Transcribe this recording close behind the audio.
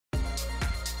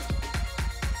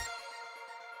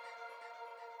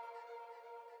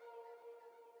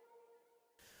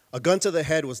A gun to the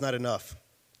head was not enough,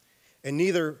 and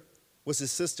neither was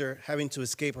his sister having to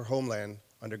escape her homeland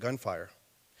under gunfire.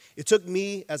 It took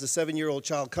me as a 7-year-old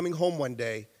child coming home one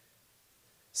day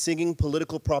singing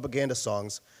political propaganda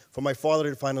songs for my father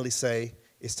to finally say,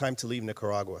 it's time to leave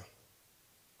Nicaragua.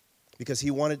 Because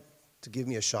he wanted to give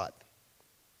me a shot.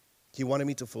 He wanted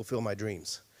me to fulfill my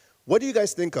dreams. What do you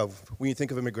guys think of when you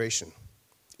think of immigration?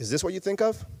 Is this what you think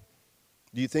of?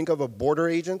 Do you think of a border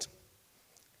agent?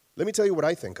 Let me tell you what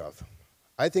I think of.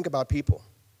 I think about people.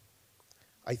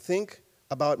 I think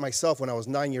about myself when I was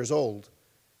 9 years old,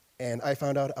 and I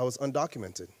found out I was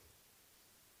undocumented,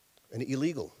 an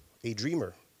illegal, a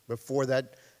dreamer, before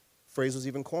that phrase was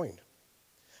even coined.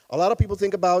 A lot of people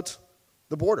think about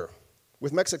the border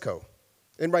with Mexico,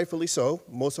 and rightfully so.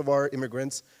 Most of our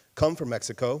immigrants come from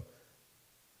Mexico,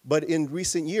 but in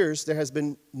recent years, there has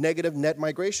been negative net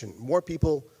migration, more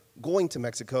people going to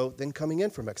Mexico than coming in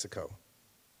from Mexico.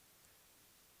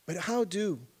 But how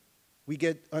do we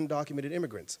get undocumented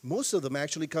immigrants? Most of them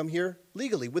actually come here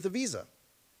legally with a visa.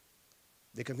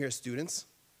 They come here as students,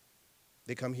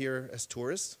 they come here as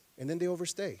tourists, and then they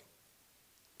overstay.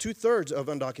 2/3 of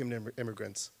undocumented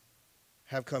immigrants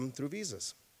have come through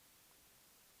visas.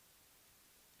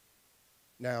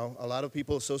 Now, a lot of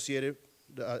people associated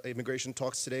immigration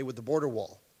talks today with the border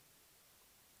wall.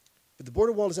 But the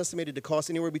border wall is estimated to cost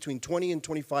anywhere between $20 and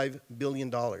 $25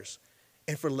 billion.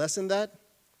 And for less than that,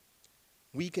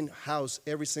 we can house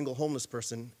every single homeless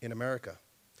person in America.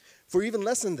 For even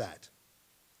less than that,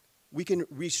 we can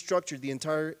restructure the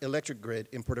entire electric grid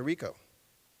in Puerto Rico.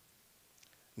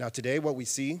 Now today, what we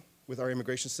see with our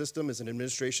immigration system is an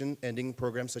administration ending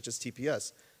programs such as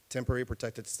TPS, Temporary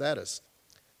Protected Status.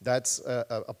 That's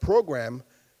a program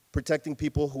protecting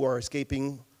people who are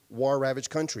escaping war-ravaged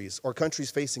countries or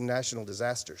countries facing national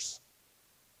disasters.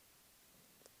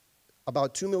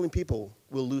 About 2 million people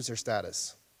will lose their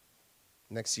status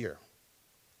next year.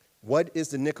 What is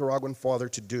the Nicaraguan father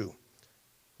to do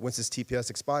once his TPS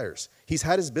expires? He's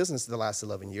had his business the last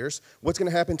 11 years. What's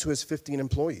going to happen to his 15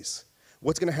 employees?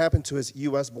 What's going to happen to his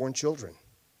U.S.-born children?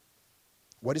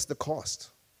 What is the cost?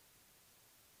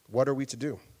 What are we to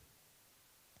do?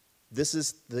 This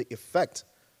is the effect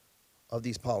of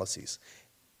these policies.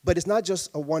 But it's not just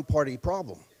a one-party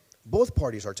problem. Both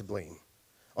parties are to blame.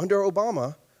 Under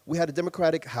Obama, we had a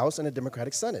Democratic House and a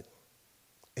Democratic Senate,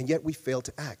 and yet we failed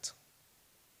to act.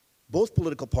 Both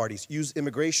political parties use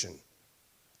immigration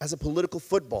as a political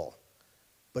football,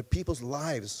 but people's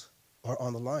lives are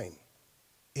on the line.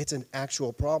 It's an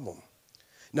actual problem.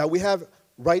 Now, we have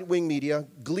right-wing media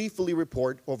gleefully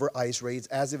report over ICE raids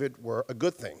as if it were a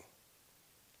good thing.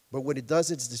 But what it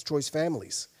does is it destroys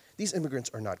families. These immigrants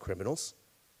are not criminals.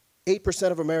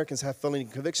 8% of Americans have felony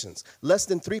convictions. Less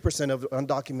than 3% of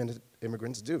undocumented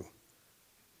immigrants do.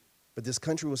 But this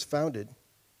country was founded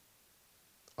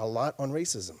a lot on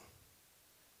racism.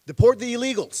 Deport the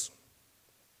illegals.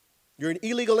 You're an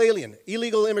illegal alien,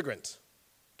 illegal immigrant.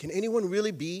 Can anyone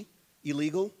really be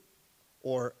illegal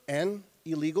or an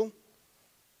illegal?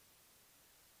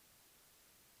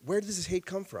 Where does this hate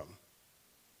come from?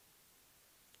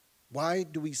 Why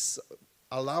do we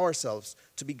allow ourselves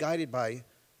to be guided by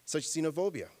such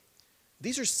xenophobia?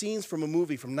 These are scenes from a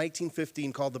movie from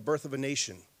 1915 called The Birth of a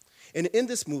Nation. And in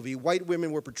this movie, white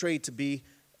women were portrayed to be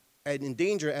in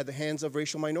danger at the hands of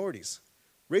racial minorities.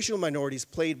 Racial minorities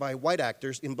played by white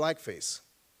actors in blackface.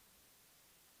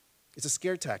 It's a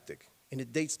scare tactic, and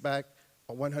it dates back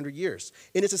 100 years.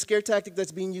 And it's a scare tactic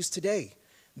that's being used today.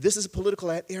 This is a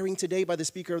political ad airing today by the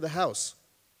Speaker of the House,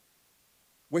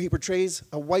 where he portrays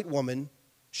a white woman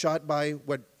shot by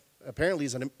what apparently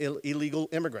is an illegal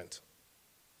immigrant.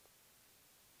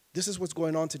 This is what's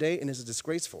going on today, and it's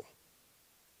disgraceful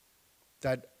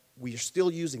that we are still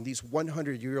using these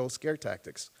 100-year-old scare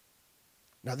tactics.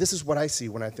 Now, this is what I see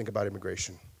when I think about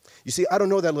immigration. You see, I don't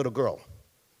know that little girl,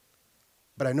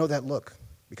 but I know that look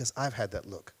because I've had that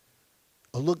look.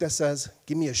 A look that says,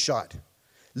 give me a shot.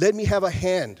 Let me have a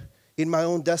hand in my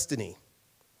own destiny.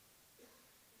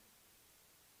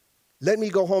 Let me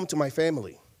go home to my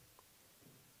family.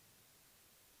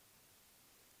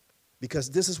 Because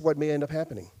this is what may end up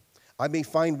happening. I may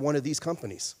find one of these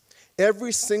companies.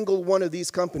 Every single one of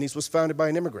these companies was founded by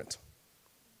an immigrant.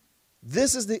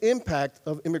 This is the impact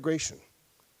of immigration.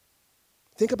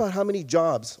 Think about how many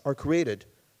jobs are created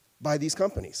by these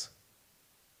companies.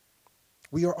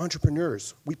 We are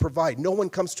entrepreneurs. We provide. No one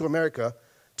comes to America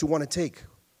to want to take.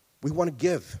 We want to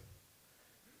give.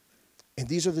 And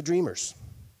these are the dreamers.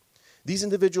 These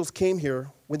individuals came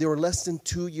here when they were less than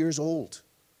 2 years old.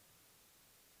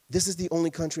 This is the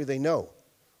only country they know.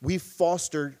 We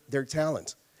fostered their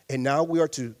talent. And now we are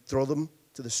to throw them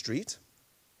to the street?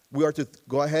 We are to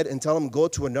go ahead and tell them, go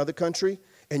to another country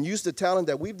and use the talent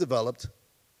that we've developed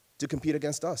to compete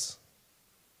against us.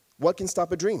 What can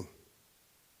stop a dream?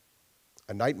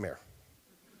 A nightmare.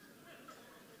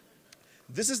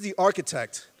 This is the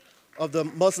architect of the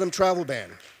Muslim travel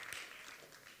ban.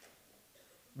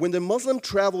 When the Muslim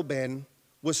travel ban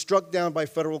was struck down by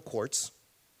federal courts,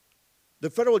 the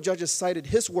federal judges cited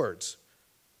his words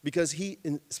because he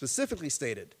specifically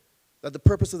stated that the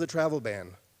purpose of the travel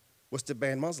ban was to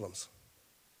ban Muslims.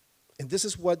 And this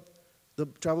is what the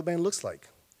travel ban looks like.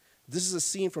 This is a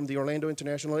scene from the Orlando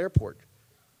International Airport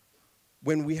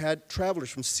when we had travelers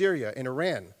from Syria and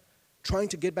Iran trying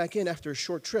to get back in after a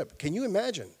short trip. Can you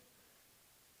imagine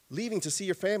leaving to see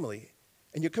your family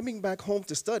and you're coming back home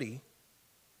to study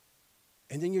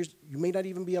and then you may not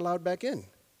even be allowed back in?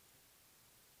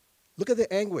 Look at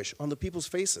the anguish on the people's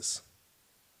faces.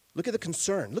 Look at the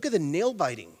concern. Look at the nail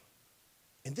biting.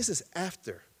 And this is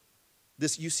after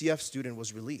this UCF student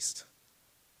was released.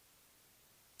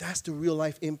 That's the real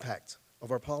life impact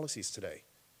of our policies today.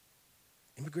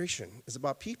 Immigration is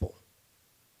about people.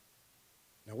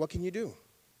 Now, what can you do?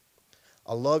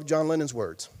 I love John Lennon's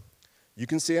words. You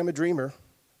can say I'm a dreamer,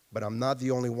 but I'm not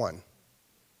the only one.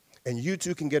 And you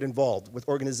too can get involved with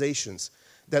organizations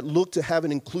that look to have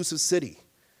an inclusive city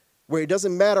where it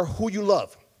doesn't matter who you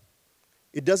love.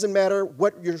 It doesn't matter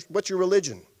what's your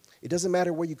religion. It doesn't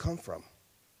matter where you come from.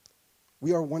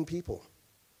 We are one people.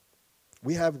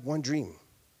 We have one dream.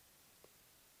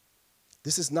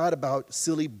 This is not about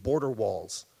silly border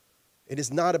walls. It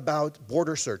is not about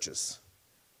border searches.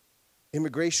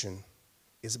 Immigration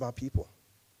is about people.